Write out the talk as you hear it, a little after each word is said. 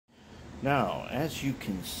Now, as you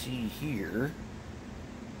can see here,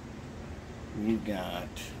 we've got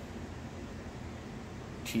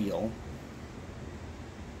teal,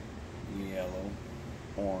 yellow,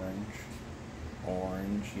 orange,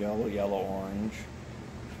 orange, yellow, yellow, orange,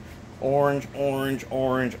 orange, orange,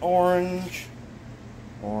 orange, orange,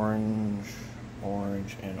 orange,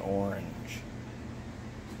 orange, and orange.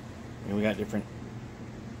 And we got different,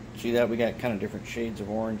 see that? We got kind of different shades of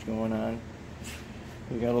orange going on.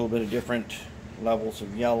 We got a little bit of different levels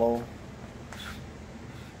of yellow.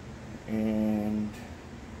 And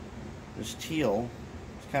this teal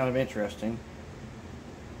is kind of interesting.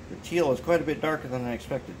 The teal is quite a bit darker than I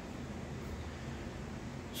expected.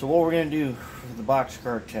 So what we're going to do for the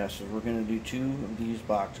boxcar test is we're going to do 2 of these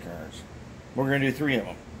boxcars. We're going to do 3 of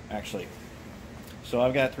them, actually. So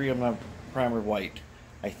I've got 3 of them primered white.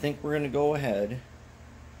 I think we're going to go ahead.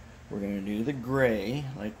 We're going to do the gray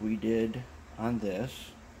like we did on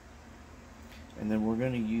this. And then we're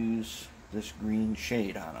going to use this green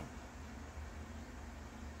shade on them.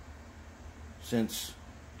 Since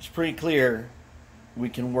it's pretty clear we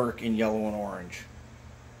can work in yellow and orange.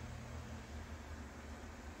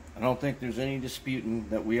 I don't think there's any disputing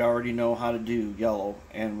that we already know how to do yellow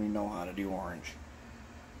and we know how to do orange.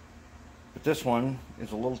 But this one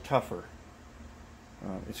is a little tougher.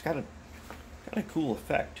 It's got a cool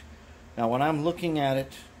effect. Now when I'm looking at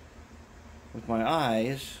it with my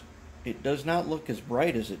eyes, it does not look as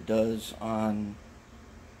bright as it does on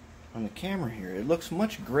the camera here. It looks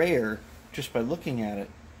much grayer just by looking at it,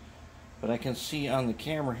 but I can see on the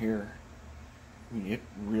camera here, I mean, it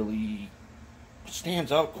really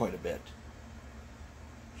stands out quite a bit.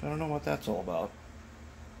 So I don't know what that's all about.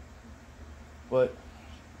 But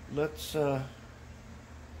let's this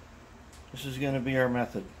is going to be our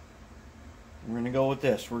method. We're going to go with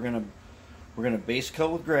this. We're going to base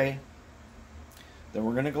coat with gray, then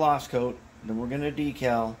we're going to gloss coat, then we're going to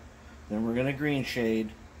decal, then we're going to green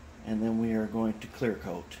shade, and then we are going to clear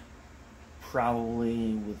coat,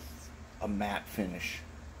 probably with a matte finish.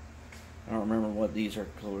 I don't remember what these are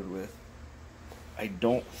colored with. I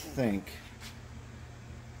think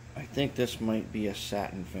this might be a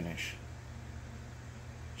satin finish.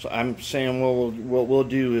 So I'm saying what we'll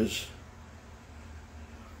do is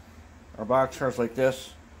our boxcars like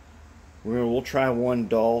this, we'll try one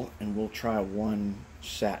dull and we'll try one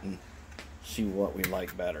satin, see what we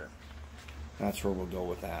like better. That's where we'll go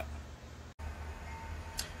with that.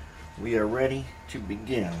 We are ready to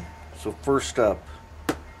begin. So first up,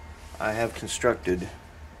 I have constructed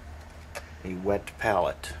a wet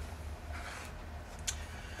palette.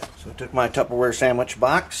 So I took my Tupperware sandwich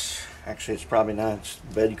box. Actually, it's probably not. It's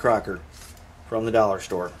Betty Crocker from the dollar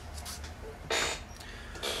store.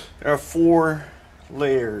 There are 4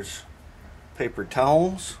 layers of paper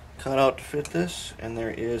towels cut out to fit this, and there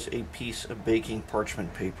is a piece of baking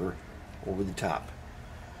parchment paper over the top.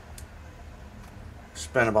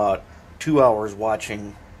 Spent about 2 hours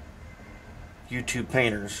watching YouTube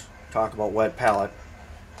painters talk about wet palette,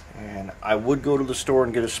 and I would go to the store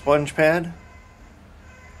and get a sponge pad,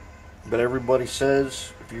 but everybody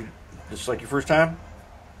says if you this is like your first time,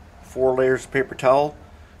 4 layers of paper towel,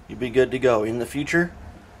 you'd be good to go. In the future,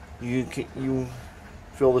 you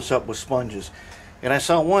fill this up with sponges. And I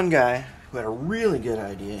saw one guy who had a really good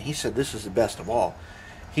idea. He said this is the best of all.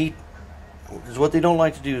 Because what they don't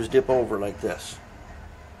like to do is dip over like this.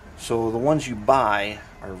 So the ones you buy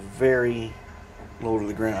are very low to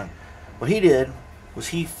the ground. What he did was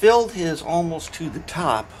he filled his almost to the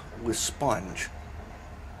top with sponge.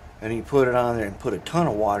 And he put it on there and put a ton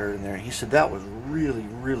of water in there. He said that was really,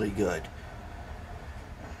 really good.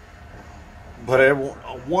 But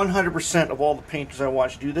 100% of all the painters I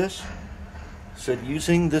watched do this said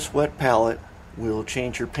using this wet palette will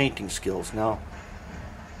change your painting skills. Now,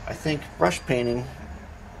 I think brush painting,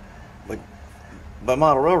 like by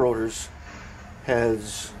model railroaders,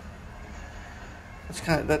 that's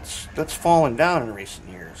fallen down in recent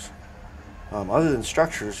years. Other than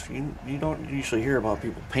structures, you don't usually hear about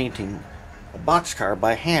people painting a boxcar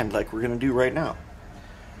by hand like we're going to do right now.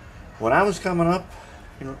 When I was coming up,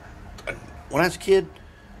 when I was a kid,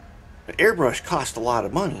 an airbrush cost a lot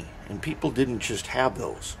of money, and people didn't just have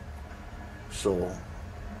those. So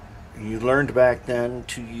you learned back then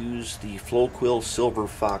to use the Floquil Silver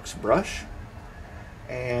Fox brush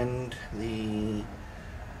and the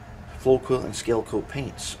Floquil and Scale Coat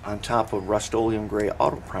paints on top of Rust-Oleum Gray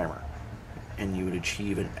Auto Primer, and you would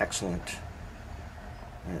achieve an excellent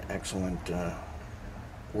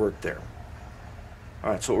work there.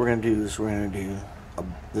 Alright, so what we're going to do is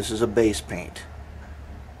this is a base paint.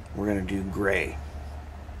 We're going to do gray,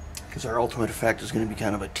 because our ultimate effect is going to be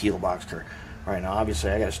kind of a teal boxcar. Alright, now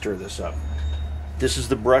obviously I gotta stir this up. This is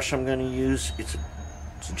the brush I'm gonna use. It's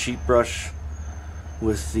a cheap brush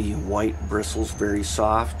with the white bristles, very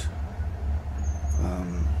soft.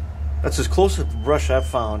 That's as close a brush I've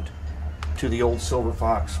found to the old Silver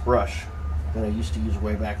Fox brush that I used to use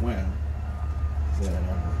way back when.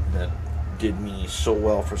 That did me so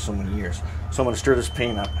well for so many years. So I'm going to stir this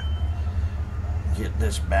paint up. Get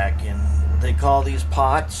this back in what they call these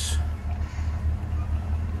pots.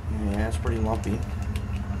 Yeah, it's pretty lumpy.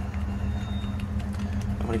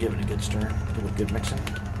 I'm going to give it a good stir, give it a good mixing.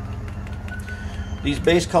 These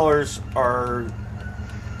base colors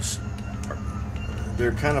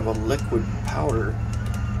they're kind of a liquid powder,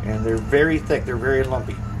 and they're very thick, they're very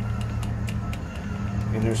lumpy.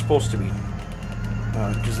 And they're supposed to be,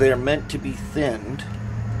 because they are meant to be thinned,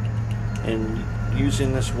 and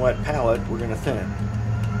using this wet palette, we're going to thin it.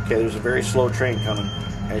 Okay, there's a very slow train coming,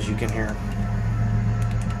 as you can hear.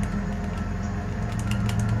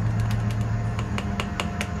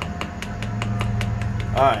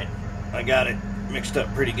 Alright, I got it mixed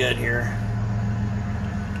up pretty good here.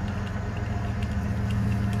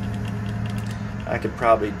 I could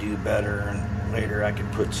probably do better, and later I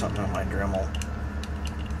could put something on my Dremel,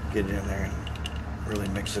 get it in there and really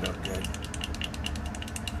mix it up good.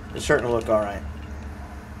 It's starting to look alright.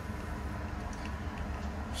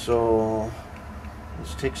 So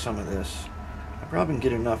let's take some of this. I probably can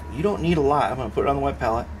get enough. You don't need a lot. I'm going to put it on the wet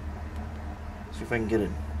palette. See if I can get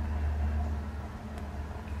it.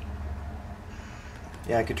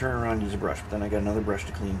 Yeah, I could turn around and use a brush, but then I got another brush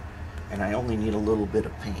to clean, and I only need a little bit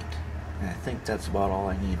of paint. And I think that's about all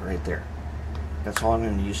I need right there. That's all I'm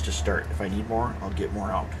going to use to start. If I need more, I'll get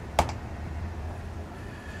more out.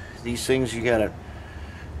 These things, you gotta,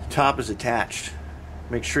 the top is attached.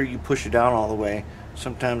 Make sure you push it down all the way.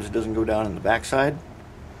 Sometimes it doesn't go down in the backside,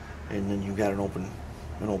 and then you've got an open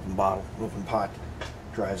bottle, an open pot,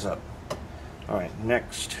 dries up. Alright,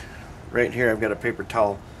 next, right here I've got a paper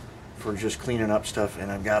towel for just cleaning up stuff,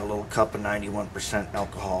 and I've got a little cup of 91%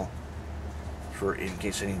 alcohol for in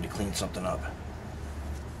case I need to clean something up.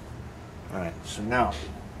 Alright, so now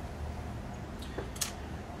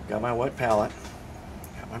got my wet palette,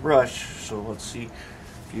 got my brush, so let's see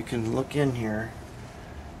if you can look in here.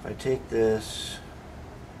 If I take this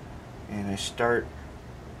and I start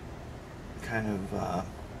kind of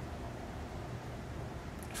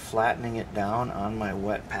flattening it down on my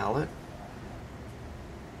wet palette,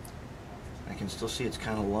 I can still see it's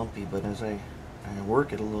kind of lumpy, but as I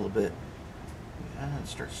work it a little bit, it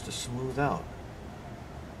starts to smooth out.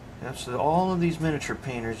 Yep, so all of these miniature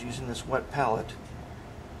painters using this wet palette,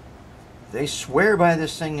 they swear by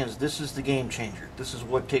this thing as this is the game changer. This is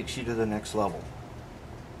what takes you to the next level.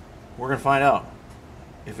 We're going to find out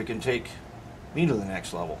if it can take me to the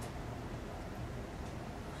next level.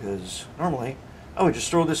 Because normally I would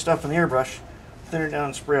just throw this stuff in the airbrush, thin it down,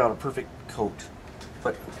 and spray out a perfect coat.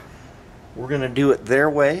 But we're going to do it their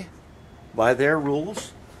way, by their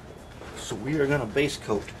rules. So we are going to base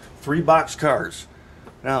coat 3 boxcars.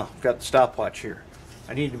 Now, I've got the stopwatch here.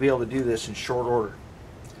 I need to be able to do this in short order.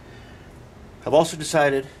 I've also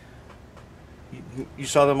decided, you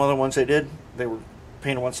saw them other ones I did, they were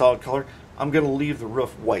painted one solid color. I'm going to leave the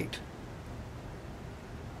roof white.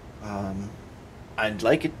 I'd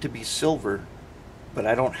like it to be silver, but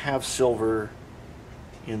I don't have silver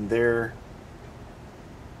in their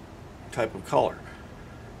type of color.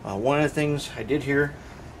 One of the things I did here,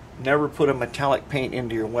 never put a metallic paint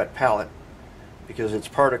into your wet palette, because its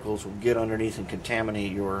particles will get underneath and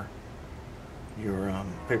contaminate your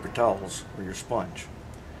paper towels or your sponge.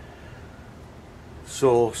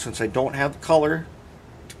 So since I don't have the color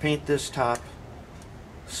to paint this top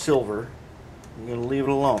silver, I'm going to leave it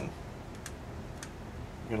alone.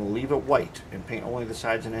 I'm going to leave it white and paint only the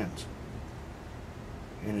sides and ends.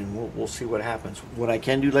 And then we'll see what happens. What I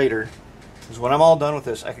can do later is when I'm all done with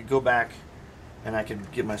this, I could go back and I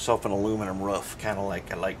could get myself an aluminum roof, kind of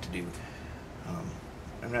like I like to do.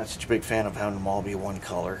 I'm not such a big fan of having them all be one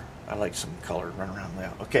color. I like some color run around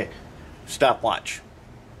there. Okay, stopwatch.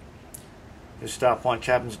 This stopwatch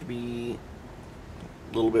happens to be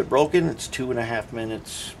a little bit broken. It's 2.5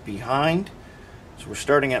 minutes behind. So we're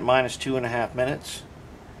starting at minus 2.5 minutes.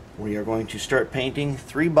 We are going to start painting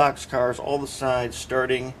 3 boxcars, all the sides,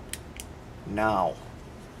 starting now.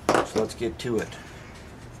 So let's get to it.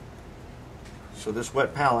 So this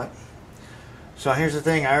wet palette. So here's the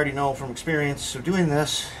thing I already know from experience of doing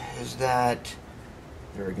this is that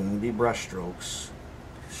there are going to be brush strokes.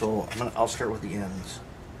 So I'll start with the ends.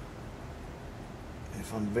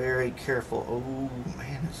 If I'm very careful, oh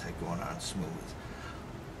man, is that going on smooth.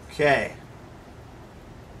 Okay.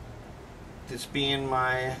 This being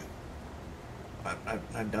my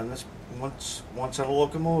I've done this once on a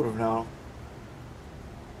locomotive now.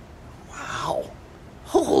 Wow.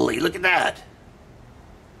 Holy, look at that.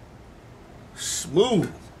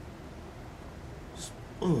 Smooth.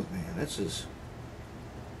 Smooth, man. This is...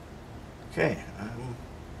 Okay, I'm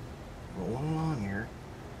rolling along here.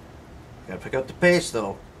 Gotta pick up the pace,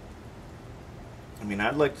 though. I mean,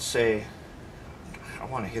 I'd like to say I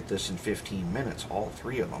want to hit this in 15 minutes, all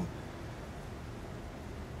three of them.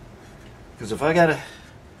 Because if I gotta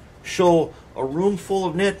show a room full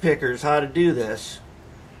of nitpickers how to do this,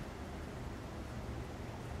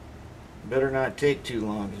 better not take too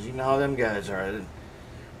long, because you know how them guys are.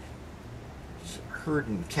 Just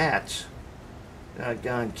herding cats.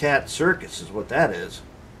 Doggone cat circus is what that is.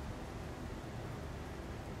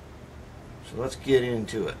 So let's get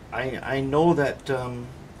into it. I know that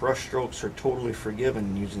brush strokes are totally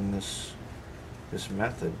forgiven using this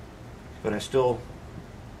method, but I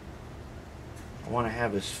want to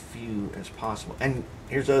have as few as possible. And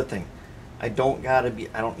here's the other thing: I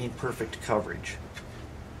don't need perfect coverage.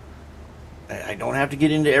 I don't have to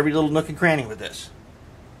get into every little nook and cranny with this.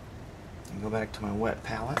 Go back to my wet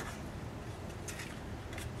palette.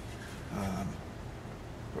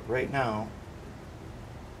 But right now,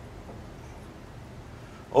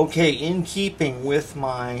 okay, in keeping with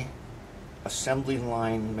my assembly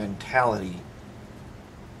line mentality,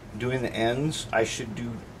 doing the ends, I should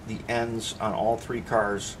do the ends on all three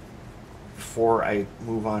cars before I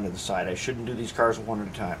move on to the side. I shouldn't do these cars one at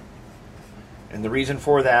a time. And the reason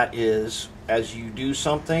for that is, as you do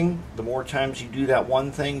something, the more times you do that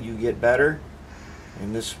one thing, you get better.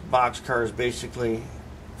 And this boxcar is basically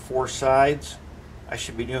 4 sides. I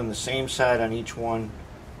should be doing the same side on each one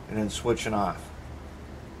and then switching off,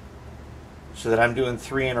 so that I'm doing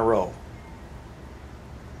 3 in a row.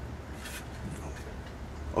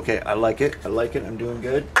 Okay, I like it. I'm doing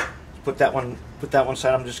good. Put that one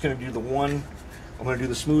side. I'm just going to do the one. I'm going to do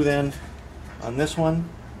the smooth end on this one.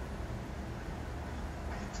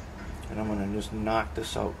 And I'm going to just knock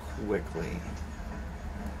this out quickly.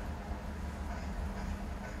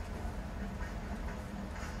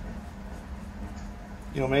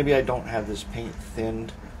 You know, maybe I don't have this paint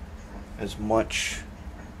thinned as much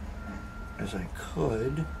as I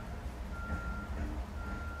could.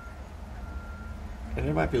 And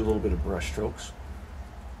there might be a little bit of brush strokes.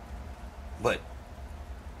 But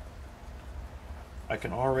I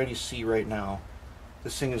can already see right now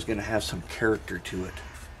this thing is going to have some character to it.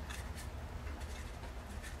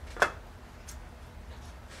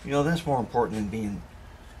 You know, that's more important than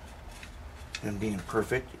being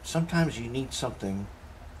perfect. Sometimes you need something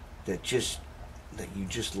that you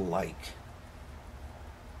just like.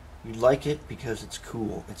 You like it because it's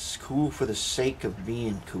cool. It's cool for the sake of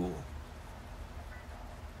being cool.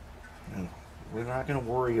 And we're not going to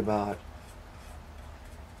worry about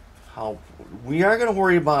we are going to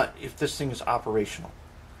worry about if this thing is operational.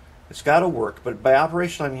 It's got to work, but by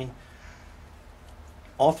operational I mean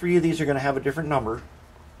all 3 of these are going to have a different number.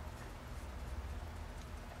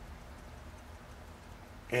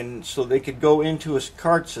 And so they could go into a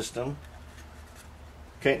card system.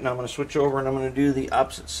 Okay, now I'm going to switch over and I'm going to do the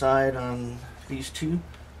opposite side on these 2.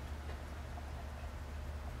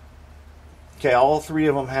 Okay, all 3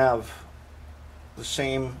 of them have the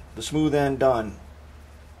smooth end done.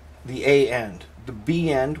 The A end. The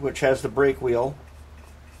B end, which has the brake wheel.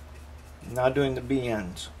 Now doing the B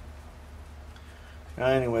ends.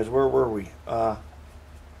 Anyways, where were we?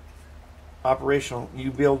 Operational.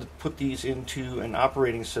 You'll be able to put these into an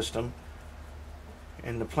operating system,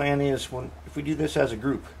 and the plan is if we do this as a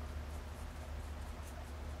group,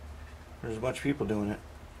 there's a bunch of people doing it,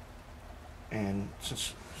 and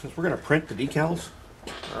since we're going to print the decals,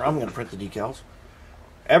 or I'm going to print the decals,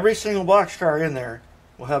 every single boxcar in there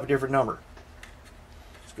will have a different number.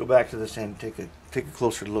 Let's go back to this end and take a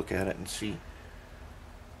closer look at it and see.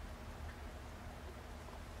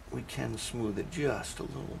 We can smooth it just a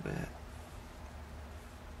little bit.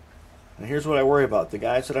 And here's what I worry about. The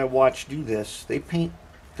guys that I watch do this, they paint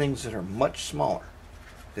things that are much smaller.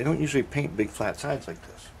 They don't usually paint big flat sides like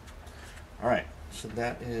this. Alright, so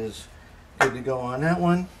that is good to go on that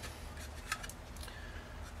one.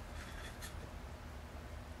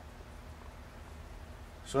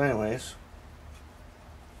 So anyways,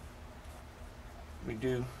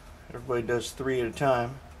 everybody does 3 at a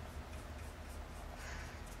time.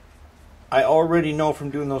 I already know from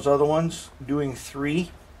doing those other ones, doing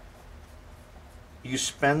 3, you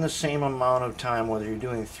spend the same amount of time whether you're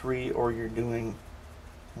doing 3 or you're doing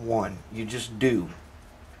 1. You just do.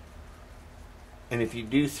 And if you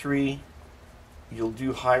do 3, you'll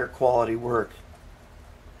do higher quality work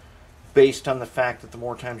based on the fact that the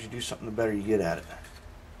more times you do something, the better you get at it.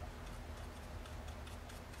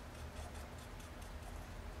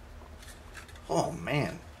 Oh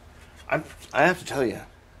man, I have to tell you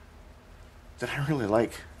that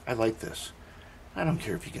I like this. I don't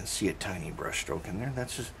care if you can see a tiny brush stroke in there.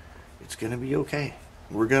 That's just, it's going to be okay.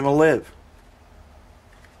 We're going to live.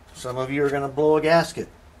 Some of you are going to blow a gasket.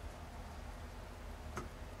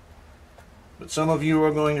 But some of you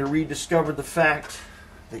are going to rediscover the fact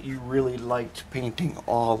that you really liked painting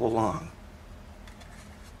all along.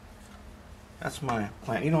 That's my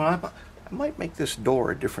plan. You know, I might make this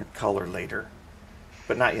door a different color later,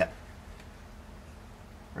 but not yet.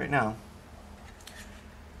 Right now,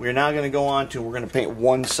 we're now going to go on to, we're going to paint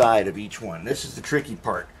one side of each one. This is the tricky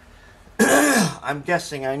part. I'm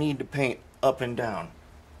guessing I need to paint up and down,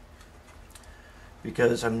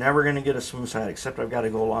 because I'm never going to get a smooth side, except I've got to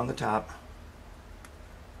go along the top.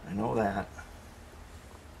 I know that.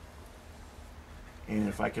 And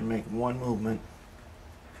if I can make one movement.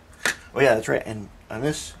 Oh yeah, that's right. And on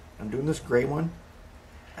this, I'm doing this gray one.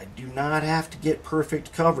 I do not have to get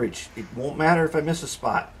perfect coverage. It won't matter if I miss a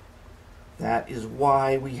spot. That is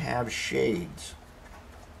why we have shades.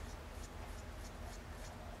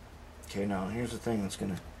 Okay, now here's the thing that's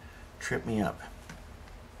going to trip me up.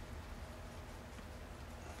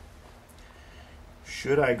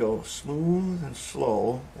 Should I go smooth and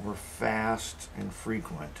slow or fast and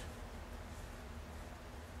frequent?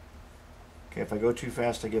 Okay, if I go too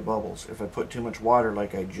fast, I get bubbles. If I put too much water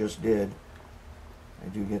like I just did, I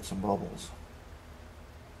do get some bubbles.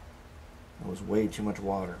 It was way too much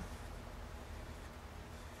water.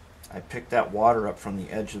 I picked that water up from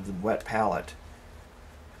the edge of the wet palette,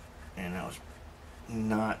 and that was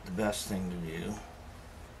not the best thing to do.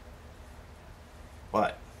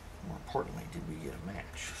 But more importantly, did we get a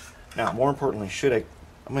match? Now, more importantly,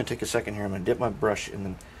 I'm going to take a second here. I'm going to dip my brush in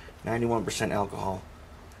the 91% alcohol.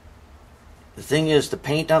 The thing is, the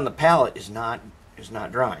paint on the palette is not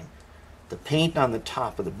drying. The paint on the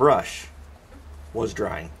top of the brush was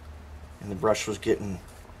drying, and the brush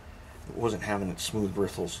wasn't having its smooth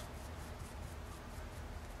bristles.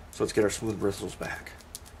 So let's get our smooth bristles back.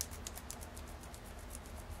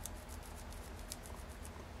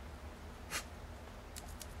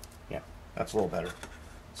 Yeah, that's a little better.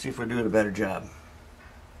 Let's see if we're doing a better job.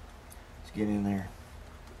 Let's get in there.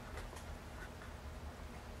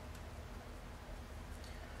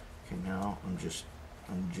 Okay, now I'm just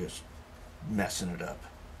messing it up.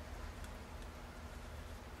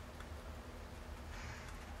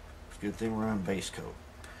 It's a good thing we're on base coat.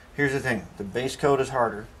 Here's the thing, the base coat is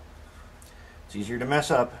harder. It's easier to mess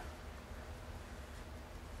up,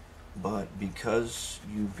 but because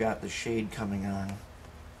you've got the shade coming on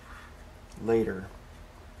later,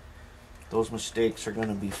 those mistakes are going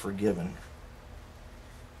to be forgiven.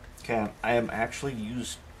 Okay, I am actually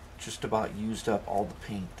just about used up all the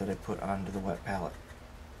paint that I put onto the wet palette.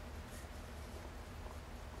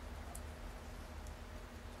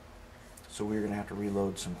 So we're going to have to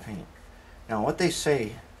reload some paint. Now what they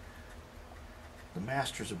say, the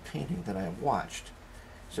masters of painting that I have watched,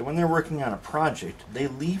 so when they're working on a project, they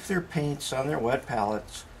leave their paints on their wet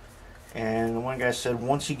palettes, and one guy said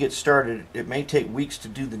once he gets started, it may take weeks to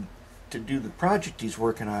do the project he's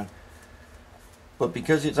working on, but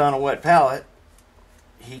because it's on a wet palette,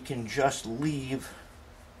 he can just leave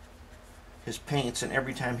his paints, and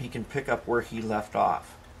every time he can pick up where he left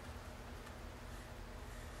off.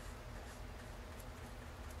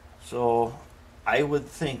 So I would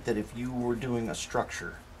think that if you were doing a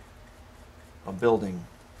structure, a building,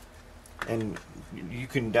 and you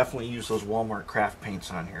can definitely use those Walmart craft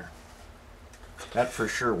paints on here. That for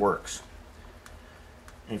sure works.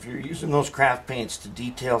 And if you're using those craft paints to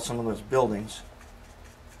detail some of those buildings,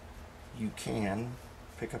 you can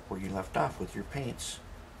pick up where you left off with your paints,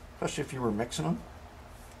 especially if you were mixing them.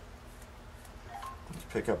 Let's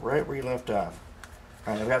pick up right where you left off.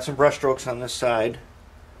 Alright, I've got some brush strokes on this side.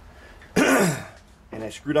 And I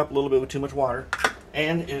screwed up a little bit with too much water,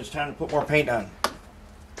 and it's time to put more paint on.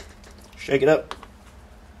 Shake it up.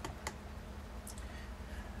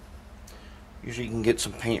 Usually you can get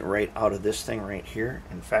some paint right out of this thing right here.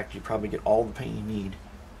 In fact, you probably get all the paint you need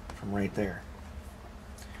from right there.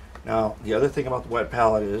 Now, the other thing about the wet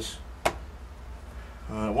palette is,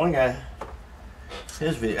 one guy,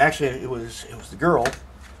 his video, actually it was the girl,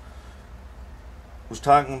 was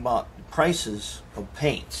talking about the prices of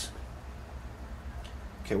paints.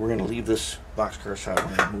 Okay, we're going to leave this boxcar aside.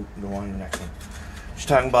 We're going to go on to the next one. She's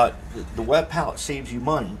talking about the wet palette saves you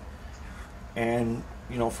money, and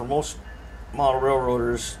you know, for most model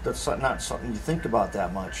railroaders, that's not something you think about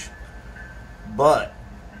that much. But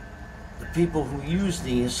the people who use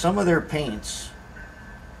these, some of their paints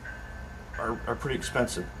are pretty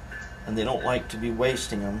expensive, and they don't like to be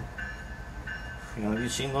wasting them. You know, have you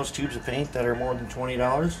seen those tubes of paint that are more than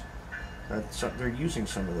 $20? They're using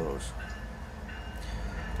some of those.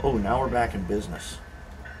 Oh, now we're back in business.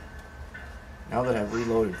 Now that I've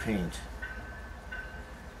reloaded paint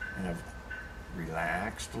and I've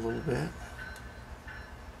relaxed a little bit,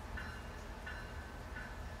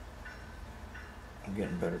 I'm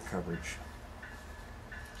getting better coverage.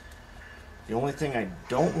 The only thing I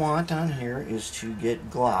don't want on here is to get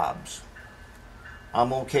globs.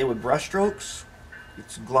 I'm okay with brush strokes.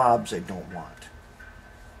 It's globs I don't want.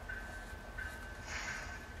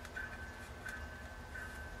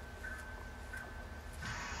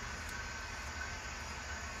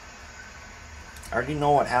 I already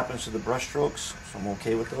know what happens to the brush strokes, so I'm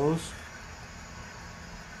okay with those.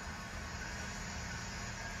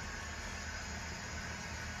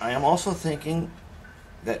 I am also thinking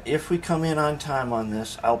that if we come in on time on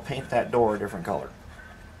this, I'll paint that door a different color.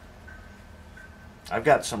 I've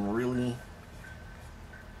got some really,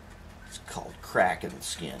 it's called Kraken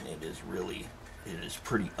Skin. It is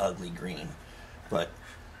pretty ugly green. But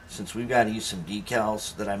since we've got to use some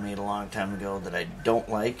decals that I made a long time ago that I don't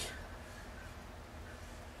like,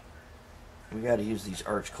 we got to use these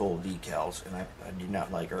Arch Coal decals, and I do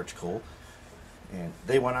not like Arch Coal, and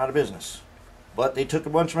they went out of business. But they took a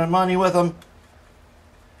bunch of my money with them.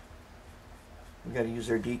 We got to use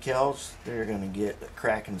their decals. They're going to get a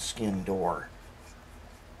Kraken Skin door.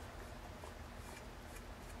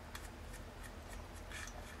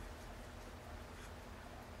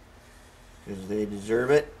 Because they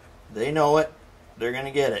deserve it. They know it. They're going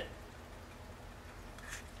to get it.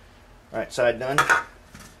 Alright, side done.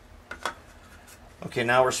 Okay,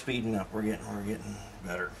 now we're speeding up. We're getting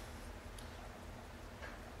better.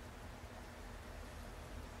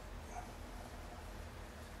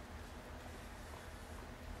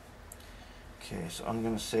 Okay, so I'm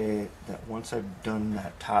going to say that once I've done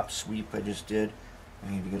that top sweep I just did,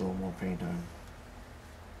 I need to get a little more paint on.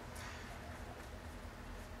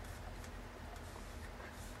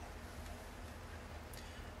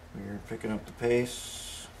 We're picking up the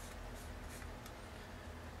pace.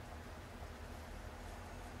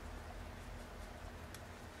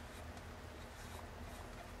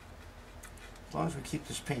 As long as we keep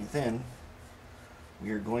this paint thin,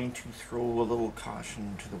 we are going to throw a little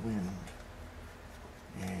caution to the wind.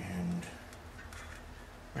 And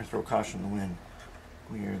we're going to throw caution to the wind.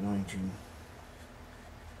 We are going to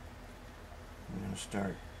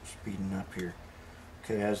start speeding up here.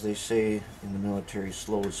 Okay, as they say in the military,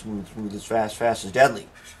 slow is smooth, smooth is fast, fast is deadly.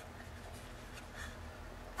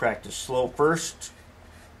 Practice slow first,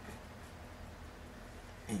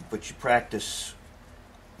 but you practice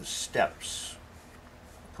the steps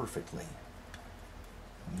perfectly.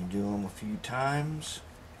 You do them a few times,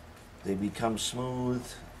 they become smooth,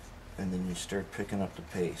 and then you start picking up the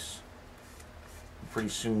pace. And pretty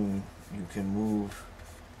soon you can move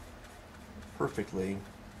perfectly,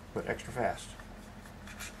 but extra fast.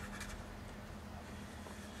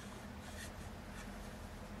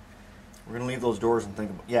 We're going to leave those doors and think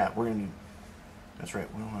about, yeah, we're going to need, that's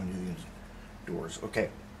right, we don't want to do these doors. Okay,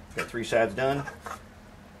 got 3 sides done.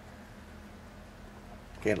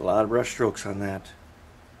 Get a lot of brush strokes on that.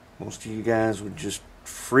 Most of you guys would just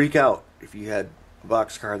freak out if you had a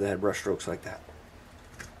boxcar that had brush strokes like that.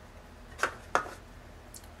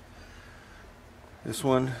 This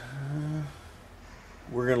one,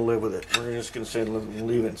 we're going to live with it. We're just going to say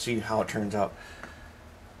leave it and see how it turns out.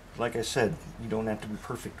 Like I said, you don't have to be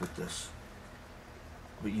perfect with this,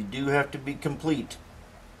 but you do have to be complete.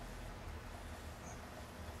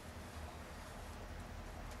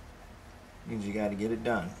 Means you got to get it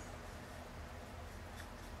done.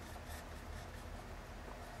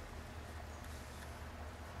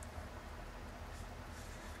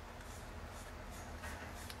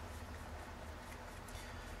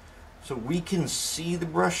 So we can see the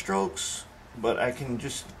brush strokes, but I can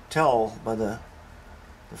just tell by the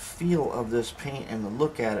feel of this paint and the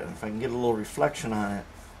look at it, and if I can get a little reflection on it,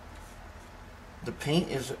 the paint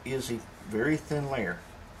is a very thin layer.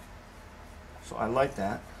 So I like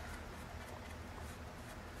that.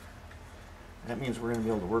 That means we're going to be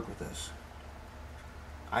able to work with this.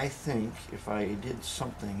 I think if I did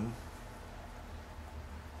something,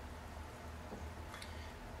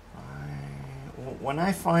 when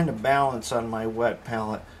I find a balance on my wet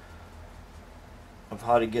palette of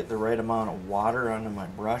how to get the right amount of water onto my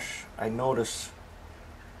brush, I notice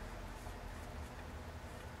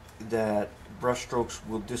that brush strokes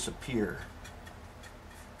will disappear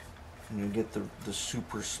and you get the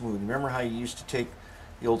super smooth. Remember how you used to take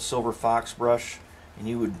the old silver fox brush, and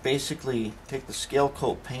you would basically take the scale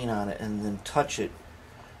coat paint on it and then touch it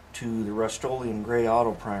to the Rust-Oleum gray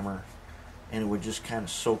auto primer, and it would just kind of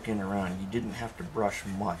soak in around. You didn't have to brush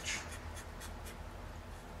much.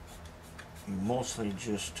 You mostly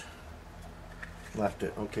just left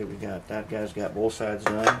it. Okay, we got that guy's got both sides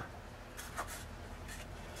done.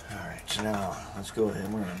 Alright, so now let's go ahead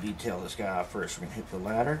and we're going to detail this guy out first. We're going to hit the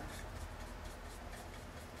ladder.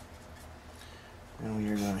 Then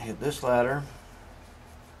we are going to hit this ladder.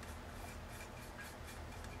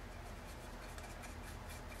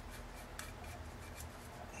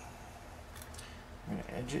 We're going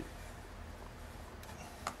to edge it.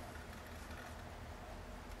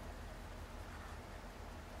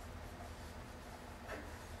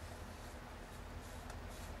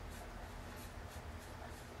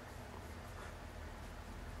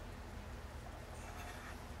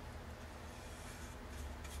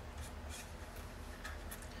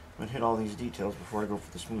 I'm going to hit all these details before I go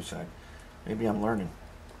for the smooth side. Maybe I'm learning.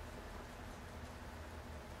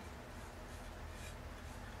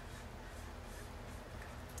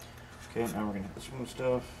 Okay, now we're going to hit the smooth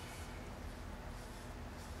stuff.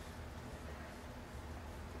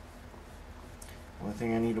 Only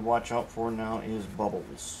thing I need to watch out for now is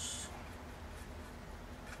bubbles.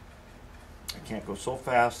 I can't go so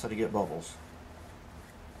fast that I get bubbles.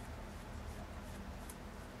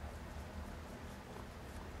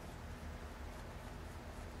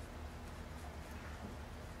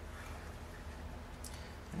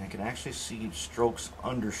 And I can actually see strokes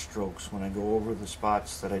under strokes when I go over the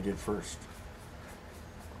spots that I did first.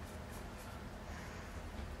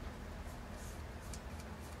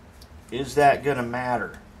 Is that going to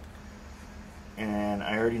matter? And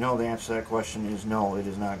I already know the answer to that question is no, it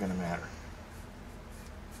is not going to matter.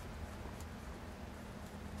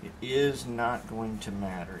 It is not going to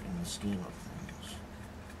matter in the scheme of things.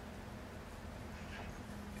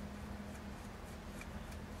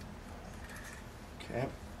 Okay.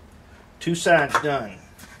 Two sides done.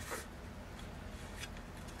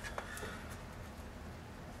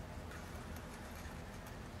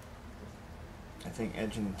 I think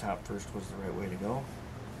edging the top first was the right way to go.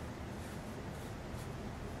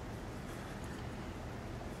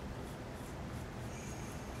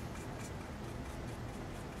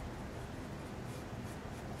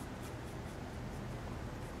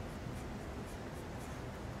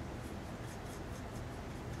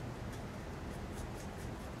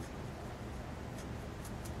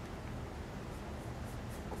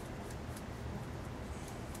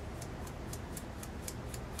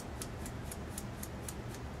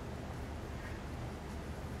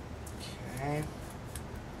 Okay.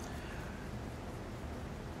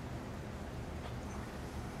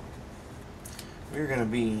 We're going to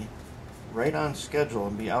be right on schedule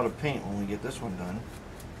and be out of paint when we get this one done.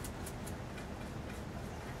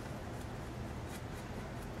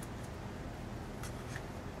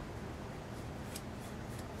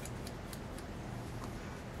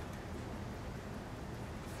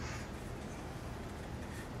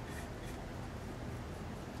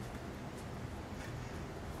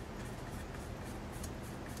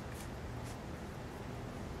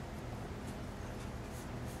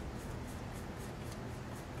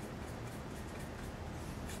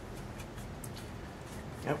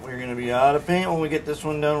 Yep, we're going to be out of paint when we get this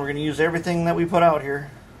one done. We're going to use everything that we put out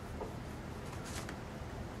here.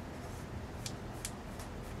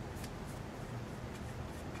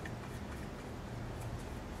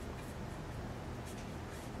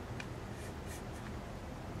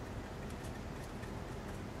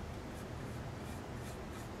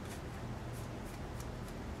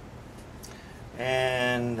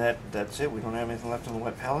 And that's it. We don't have anything left on the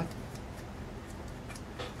wet palette.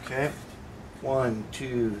 Okay. 1,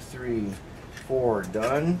 2, 3, 4,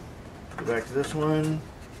 done. Go back to this one.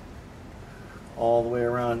 All the way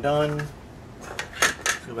around, done.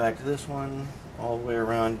 Go back to this one. All the way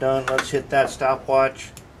around, done. Let's hit that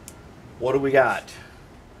stopwatch. What do we got?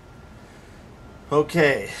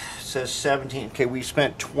 Okay, it says 17. Okay, we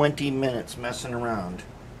spent 20 minutes messing around.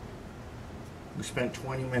 We spent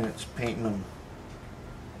 20 minutes painting them,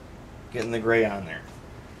 getting the gray on there.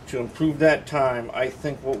 To improve that time, I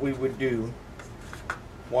think what we would do,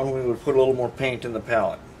 one, we would put a little more paint in the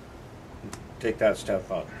palette. Take that stuff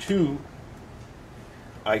out. Two,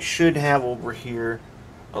 I should have over here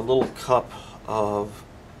a little cup of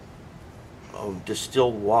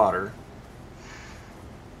distilled water.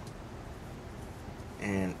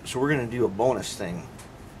 And so we're going to do a bonus thing.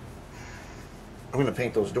 I'm going to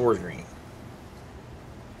paint those doors green.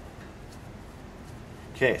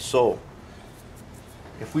 Okay, so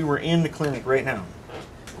if we were in the clinic right now,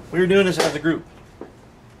 we were doing this as a group.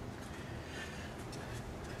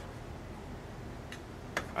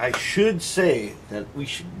 I should say that we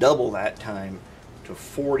should double that time to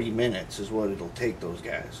 40 minutes is what it'll take those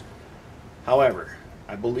guys. However,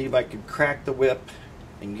 I believe I could crack the whip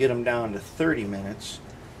and get them down to 30 minutes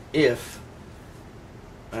if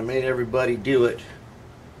I made everybody do it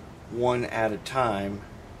one at a time.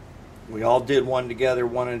 We all did one together,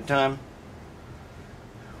 one at a time.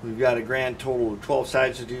 We've got a grand total of 12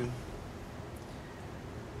 sides to do.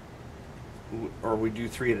 Or we do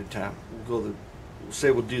 3 at a time. We'll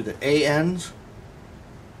say we'll do the A ends,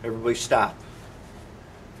 everybody stop.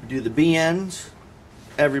 We do the B ends,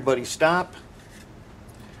 everybody stop.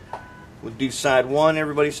 We'll do side 1,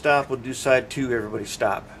 everybody stop. We'll do side 2, everybody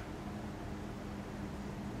stop.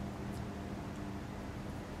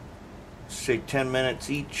 Say 10 minutes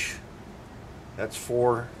each. That's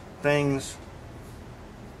 4 things.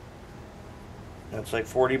 That's like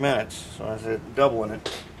 40 minutes. So I said doubling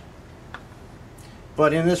it.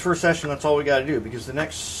 But in this first session, that's all we got to do, because the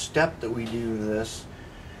next step that we do to this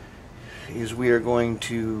is we are going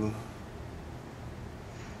to,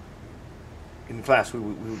 in class, we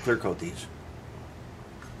will clear coat these,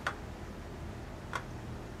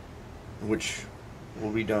 which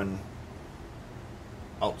will be done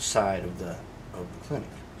outside of the clinic,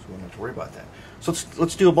 so we don't have to worry about that. So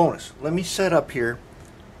let's do a bonus. Let me set up here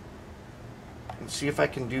and see if I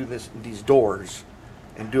can do these doors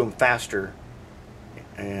and do them faster.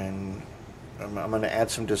 And I'm going to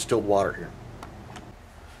add some distilled water here.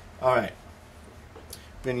 Alright, I'm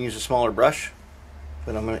going to use a smaller brush,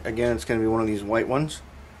 but again, it's going to be one of these white ones.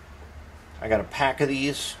 I got a pack of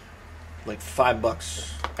these, like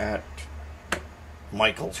 $5 at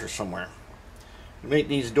Michael's or somewhere. Make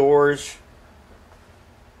these doors,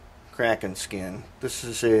 Kraken Skin. This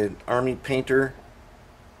is an Armypainter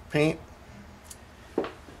paint.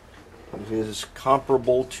 It is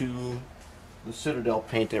comparable to the Citadel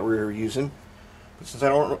paint that we were using, but since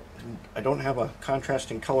I don't have a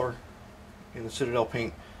contrasting color in the Citadel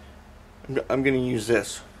paint, I'm going to use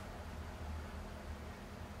this,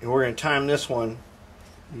 and we're going to time this one,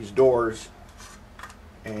 these doors,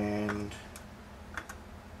 and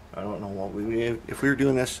I don't know what if we were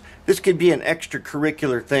doing this. This could be an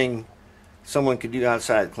extracurricular thing someone could do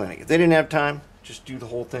outside the clinic. If they didn't have time, just do the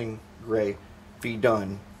whole thing gray, be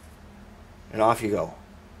done, and off you go.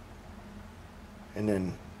 And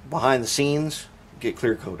then behind the scenes, get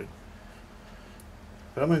clear coated.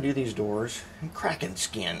 But I'm going to do these doors in Kraken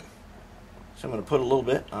Skin. So I'm going to put a little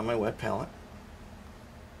bit on my wet palette.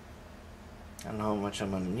 I don't know how much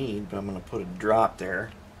I'm going to need, but I'm going to put a drop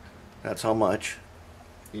there. That's how much.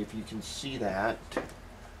 If you can see that,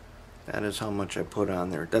 that is how much I put on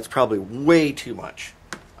there. That's probably way too much.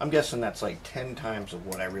 I'm guessing that's like 10 times of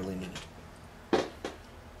what I really need.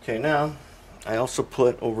 Okay, now I also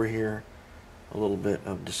put over here a little bit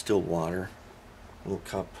of distilled water, a little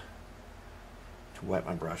cup to wet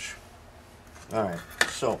my brush. Alright,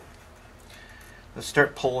 so let's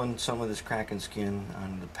start pulling some of this Kraken Skin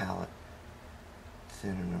onto the palette,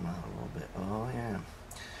 thinning them out a little bit. Oh yeah.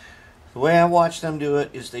 The way I watched them do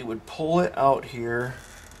it is they would pull it out here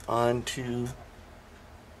onto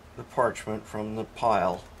the parchment from the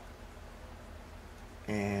pile,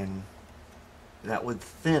 and that would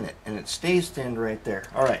thin it, and it stays thinned right there.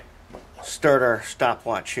 Alright. Start our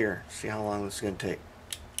stopwatch here. See how long this is going to take.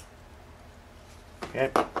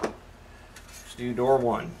 Okay. Let's do door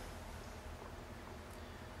 1.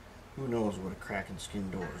 Who knows what a Kraken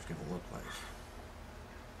Skin door is going to look like.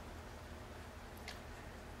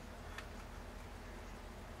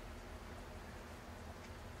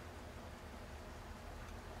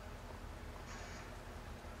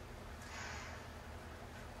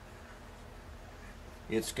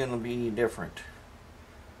 It's going to be different.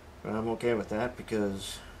 But I'm okay with that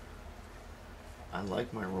because I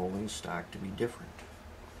like my rolling stock to be different.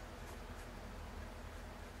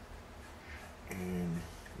 And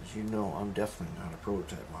as you know, I'm definitely not a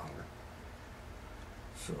prototype modeler.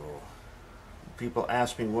 So people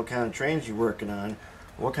ask me what kind of trains you working on,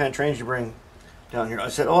 what kind of trains you bring down here. I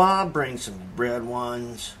said, oh, I'll bring some red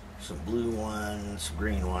ones, some blue ones, some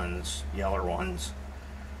green ones, yellow ones.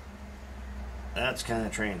 That's the kind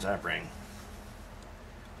of trains I bring.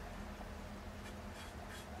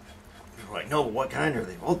 Like, no, what kind are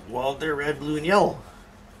they? Well, they're red, blue, and yellow.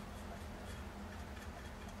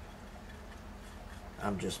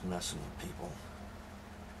 I'm just messing with people.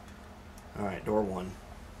 Alright, door 1.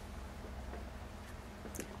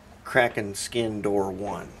 Kraken Skin door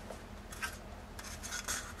 1.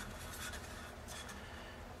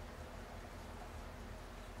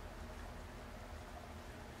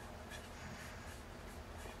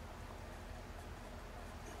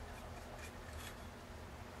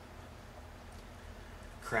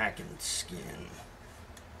 Kraken Skin.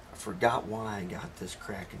 I forgot why I got this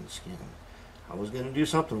Kraken Skin. I was going to do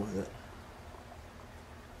something with it.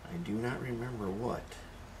 I do not remember what.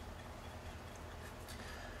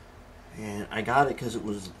 And I got it because it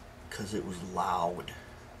was loud.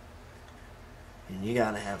 And you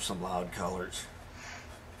got to have some loud colors.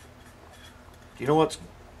 Do you know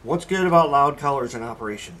what's good about loud colors in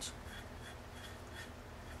operations?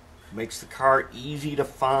 Makes the car easy to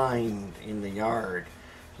find in the yard.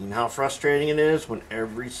 You know how frustrating it is when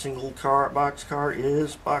every single boxcar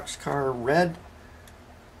is boxcar red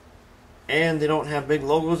and they don't have big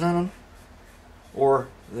logos on them, or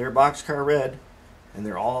they're boxcar red and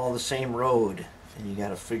they're all the same road and you got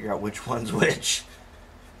to figure out which one's which.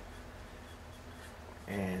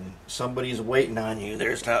 And somebody's waiting on you.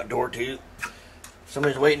 There's an outdoor too.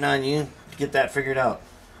 Somebody's waiting on you to get that figured out.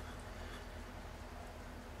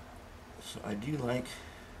 So I do like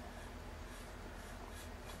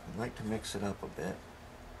to mix it up a bit.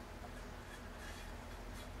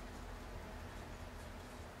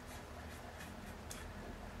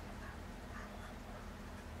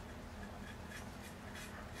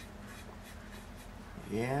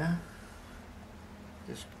 Yeah.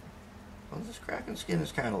 This Kraken Skin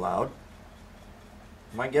is kind of loud.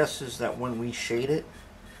 My guess is that when we shade it,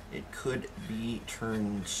 it could be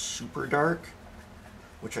turned super dark,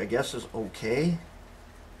 which I guess is okay.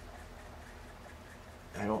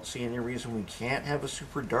 I don't see any reason we can't have a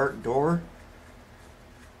super dark door.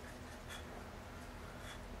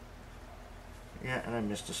 Yeah, and I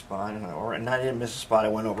missed a spot, and I didn't miss a spot. I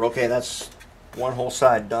went over. Okay, that's one whole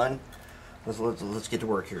side done. Let's get to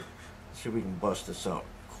work here. Let's see if we can bust this out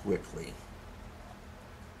quickly.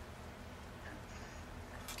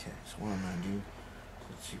 Okay, so what I'm gonna do?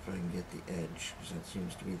 Let's see if I can get the edge, because that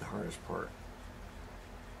seems to be the hardest part.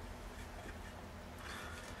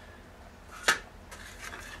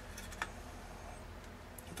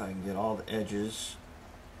 If I can get all the edges.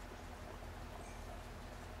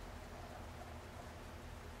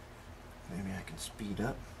 Maybe I can speed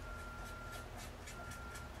up.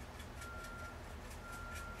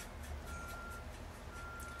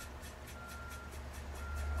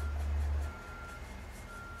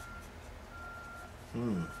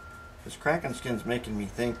 This Kraken Skin's making me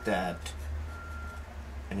think that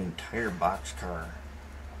an entire boxcar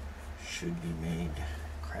should be made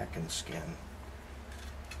Kraken Skin.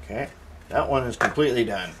 Okay, that one is completely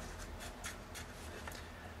done.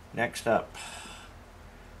 Next up,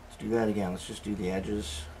 let's do that again. Let's just do the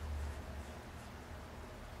edges.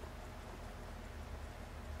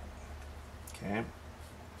 Okay.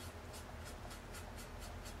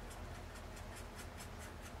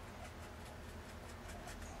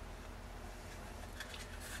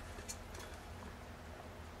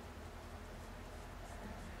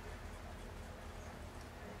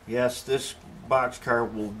 Yes, this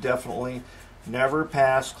boxcar will definitely never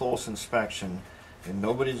pass close inspection, and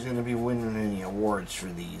nobody's going to be winning any awards for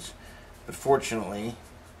these. But fortunately,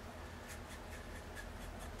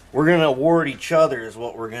 we're going to award each other is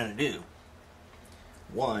what we're going to do.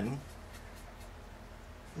 One,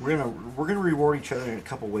 we're going to reward each other in a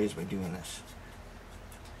couple ways by doing this.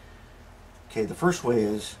 Okay, the first way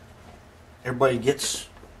is everybody gets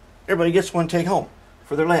one take home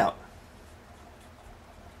for their layout.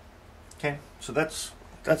 Okay, so that's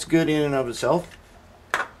good in and of itself.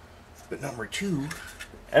 But number two,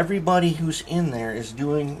 everybody who's in there is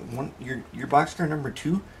doing your boxcar number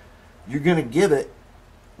 2. You're gonna give it,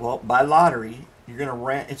 well, by lottery.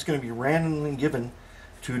 It's gonna be randomly given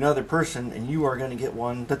to another person, and you are gonna get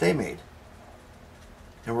one that they made.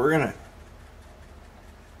 And I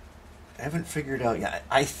haven't figured out yet.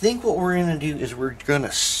 I think what we're gonna do is we're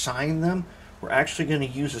gonna sign them. We're actually gonna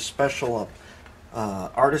use a special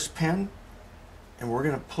artist pen, and we're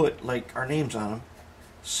gonna put like our names on them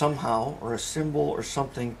somehow, or a symbol or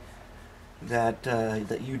something that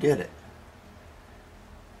that you did it.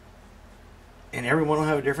 And everyone will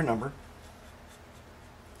have a different number,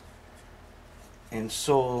 and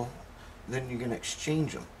so then you're gonna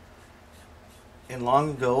exchange them. And long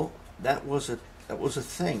ago, that was a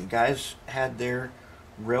thing. Guys had their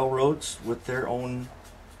railroads with their own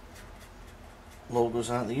logos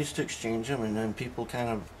on it. They used to exchange them, and then people kind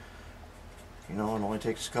of, it only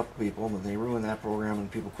takes a couple people, but they ruin that program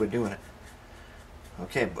and people quit doing it.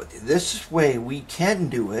 Okay, but this way we can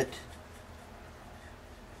do it.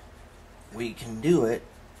 We can do it,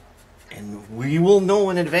 and we will know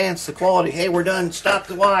in advance the quality. Hey, we're done. Stop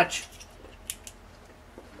the watch.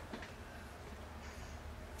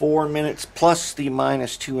 4 minutes plus the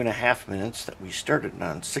minus 2.5 minutes that we started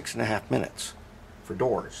on. 6.5 minutes for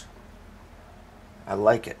doors. I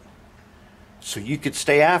like it. So you could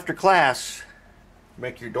stay after class,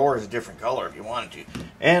 make your doors a different color if you wanted to.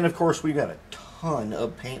 And of course we got a ton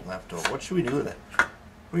of paint left over. What should we do with it? What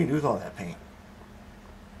do we do with all that paint?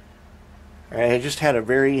 Alright, I just had a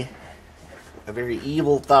very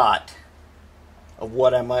evil thought of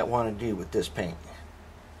what I might want to do with this paint.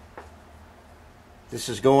 This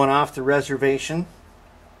is going off the reservation.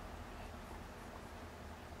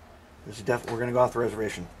 This is definitely, we're going to go off the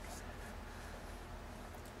reservation.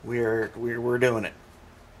 We're doing it.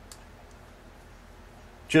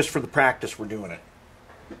 Just for the practice, we're doing it.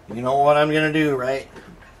 You know what I'm going to do, right?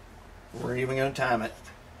 We're even going to time it.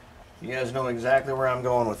 You guys know exactly where I'm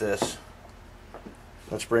going with this.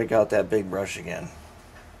 Let's break out that big brush again.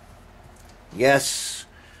 Yes,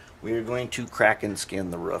 we are going to Kraken Skin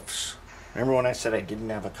the roofs. Remember when I said I didn't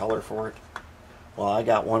have a color for it? Well, I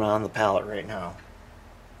got one on the palette right now.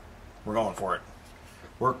 We're going for it.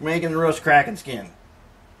 We're making the roofs Kraken Skin.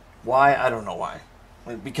 Why? I don't know why.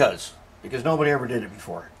 Because nobody ever did it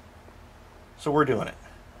before. So we're doing it.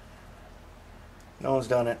 No one's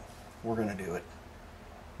done it. We're going to do it.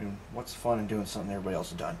 I mean, what's the fun in doing something everybody else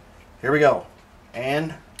has done? Here we go.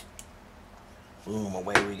 And boom,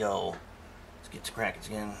 away we go. Let's get to Kraken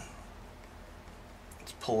Skin.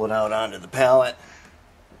 Let's pull it out onto the palette.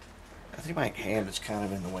 I think my hand is kind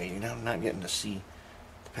of in the way. You know, I'm not getting to see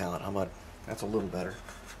the palette. How about that's a little better.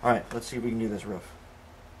 Alright, let's see if we can do this roof.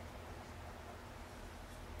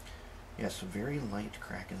 Yes, a very light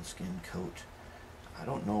Kraken Skin coat. I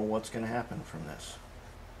don't know what's going to happen from this.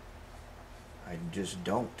 I just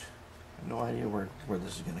don't. I have no idea where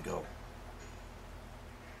this is going to go.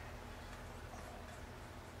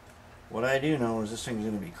 What I do know is this thing's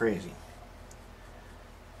going to be crazy.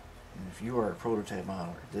 And if you are a prototype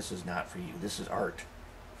modeler, this is not for you. This is art.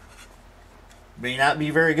 May not be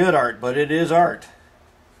very good art, but it is art.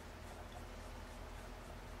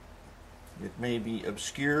 It may be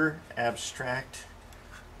obscure, abstract.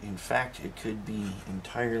 In fact, it could be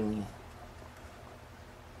entirely,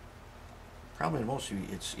 probably to most of you,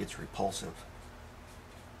 it's repulsive.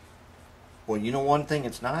 Well, you know one thing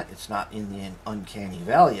it's not? It's not in the uncanny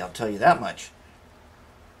valley, I'll tell you that much.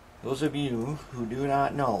 Those of you who do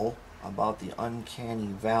not know about the uncanny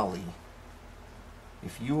valley,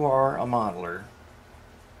 if you are a modeler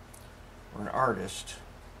or an artist,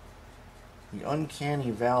 the uncanny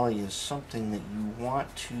valley is something that you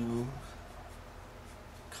want to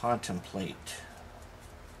contemplate.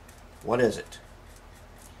 What is it?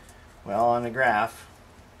 Well, on the graph,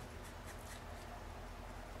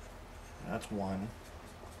 that's one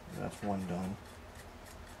done.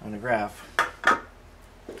 On the graph,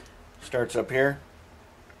 starts up here,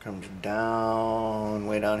 comes down,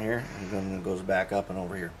 way down here, and then it goes back up and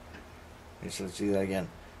over here. Okay, so let's see that again.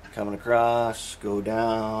 Coming across, go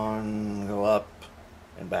down, go up,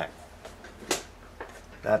 and back.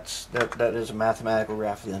 That is a mathematical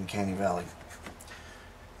graph of the uncanny valley.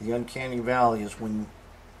 The uncanny valley is when,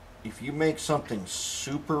 if you make something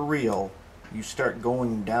super real, you start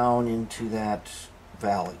going down into that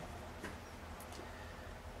valley.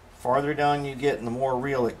 Farther down you get and the more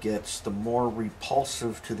real it gets, the more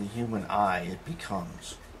repulsive to the human eye it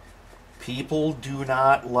becomes. People do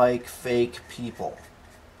not like fake people.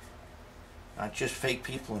 Not just fake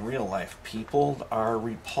people in real life. People are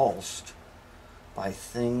repulsed by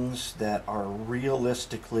things that are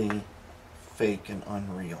realistically fake and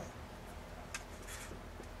unreal.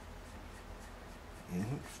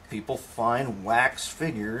 People find wax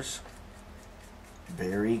figures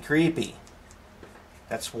very creepy.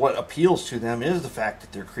 That's what appeals to them, is the fact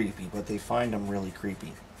that they're creepy, but they find them really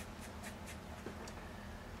creepy.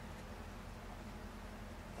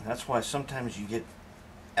 And that's why sometimes you get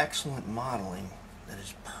excellent modeling that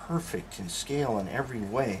is perfect in scale in every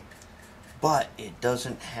way, but it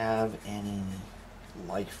doesn't have any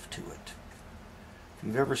life to it. If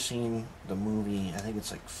you've ever seen the movie, I think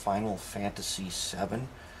it's like Final Fantasy VII,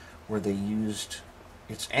 where they used,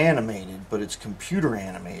 it's animated, but it's computer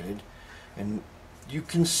animated, and you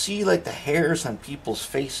can see like the hairs on people's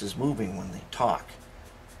faces moving when they talk.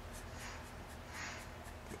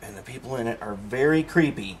 And the people in it are very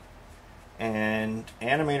creepy. And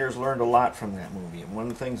animators learned a lot from that movie. And one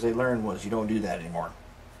of the things they learned was you don't do that anymore.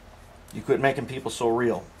 You quit making people so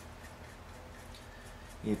real.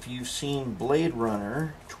 If you've seen Blade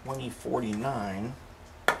Runner 2049,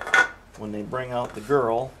 when they bring out the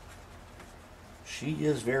girl, she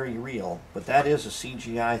is very real. But that is a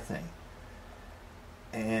CGI thing.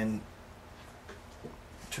 And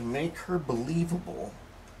to make her believable,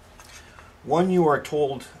 one, you are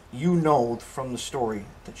told, you know from the story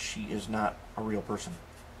that she is not a real person.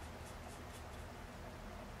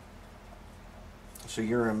 so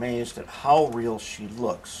you're amazed at how real she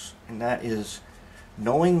looks, and that is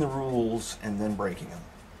knowing the rules and then breaking them.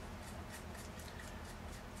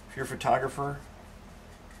 If you're a photographer,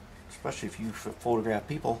 especially if you photograph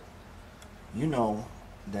people, you know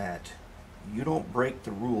that you don't break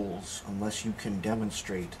the rules unless you can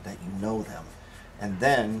demonstrate that you know them. And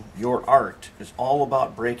then your art is all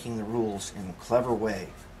about breaking the rules in a clever way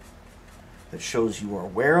that shows you are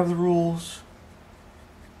aware of the rules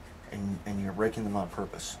and you're breaking them on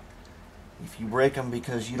purpose. If you break them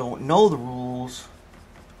because you don't know the rules,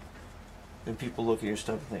 then people look at your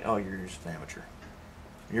stuff and think, oh, you're just an amateur.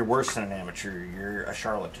 You're worse than an amateur. You're a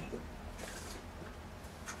charlatan.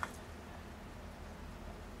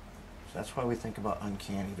 So that's why we think about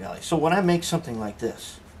uncanny valley. So when I make something like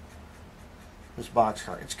this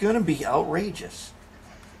boxcar, it's going to be outrageous.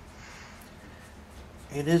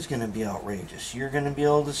 It is going to be outrageous. You're going to be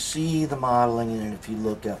able to see the modeling in it if you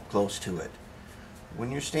look up close to it.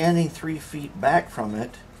 When you're standing 3 feet back from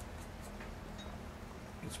it,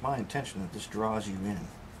 it's my intention that this draws you in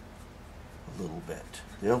a little bit.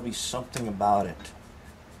 There'll be something about it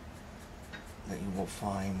that you will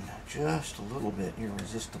find just a little bit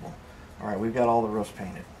irresistible. Alright, we've got all the roofs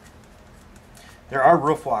painted. There are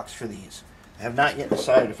roof walks for these. I have not yet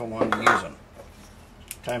decided if I want to use them.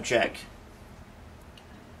 Time check.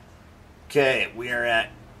 Okay, we are at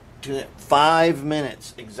 5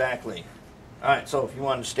 minutes exactly. Alright, so if you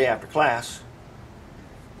wanted to stay after class,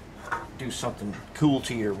 do something cool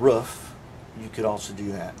to your roof, you could also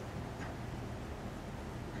do that.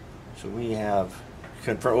 So we have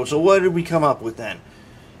confirmed. So what did we come up with then?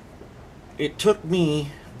 It took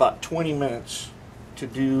me about 20 minutes to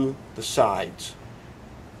do the sides.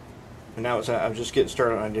 And I was just getting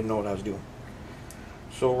started and I didn't know what I was doing.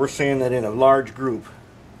 So we're saying that in a large group,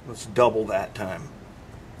 let's double that time.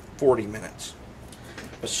 40 minutes.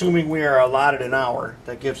 Assuming we are allotted an hour,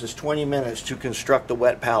 that gives us 20 minutes to construct the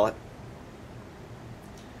wet palette.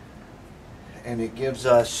 And it gives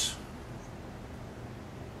us,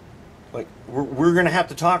 like, we're going to have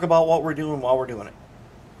to talk about what we're doing while we're doing it.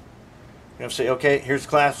 You have to say, okay, here's the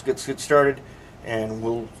class, let's get started, and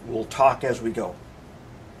we'll talk as we go.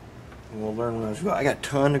 And we'll learn as we go. I got a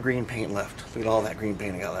ton of green paint left. Look at all that green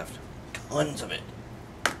paint I got left. Tons of it.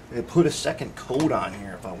 I could put a second coat on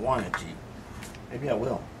here if I wanted to. Maybe I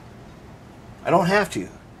will. I don't have to.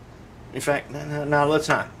 In fact, no, let's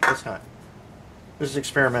not. Let's not. This is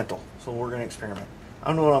experimental, so we're going to experiment. I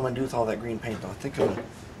don't know what I'm going to do with all that green paint, though. I think I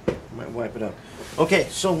might wipe it out. Okay,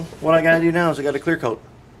 so what I got to do now is I got to clear coat.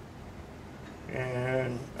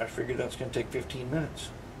 And I figured that's going to take 15 minutes.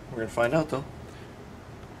 We're going to find out, though.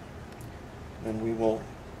 Then we will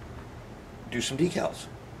do some decals.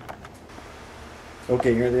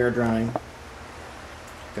 Okay, here they are drying.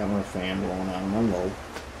 Got my fan blowing on them. I'm low.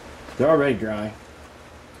 They're already dry.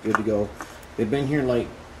 Good to go. They've been here like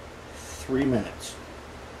 3 minutes.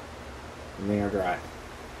 And they are dry.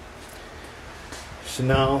 So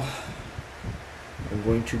now I'm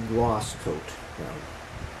going to gloss coat them.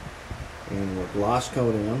 And we're gloss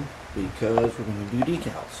coating them because we're going to do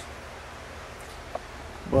decals.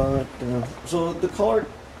 But, so the color,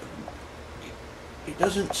 it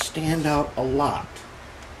doesn't stand out a lot.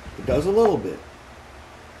 It does a little bit,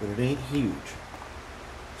 but it ain't huge.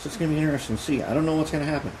 So it's going to be interesting to see. I don't know what's going to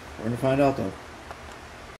happen. We're going to find out though.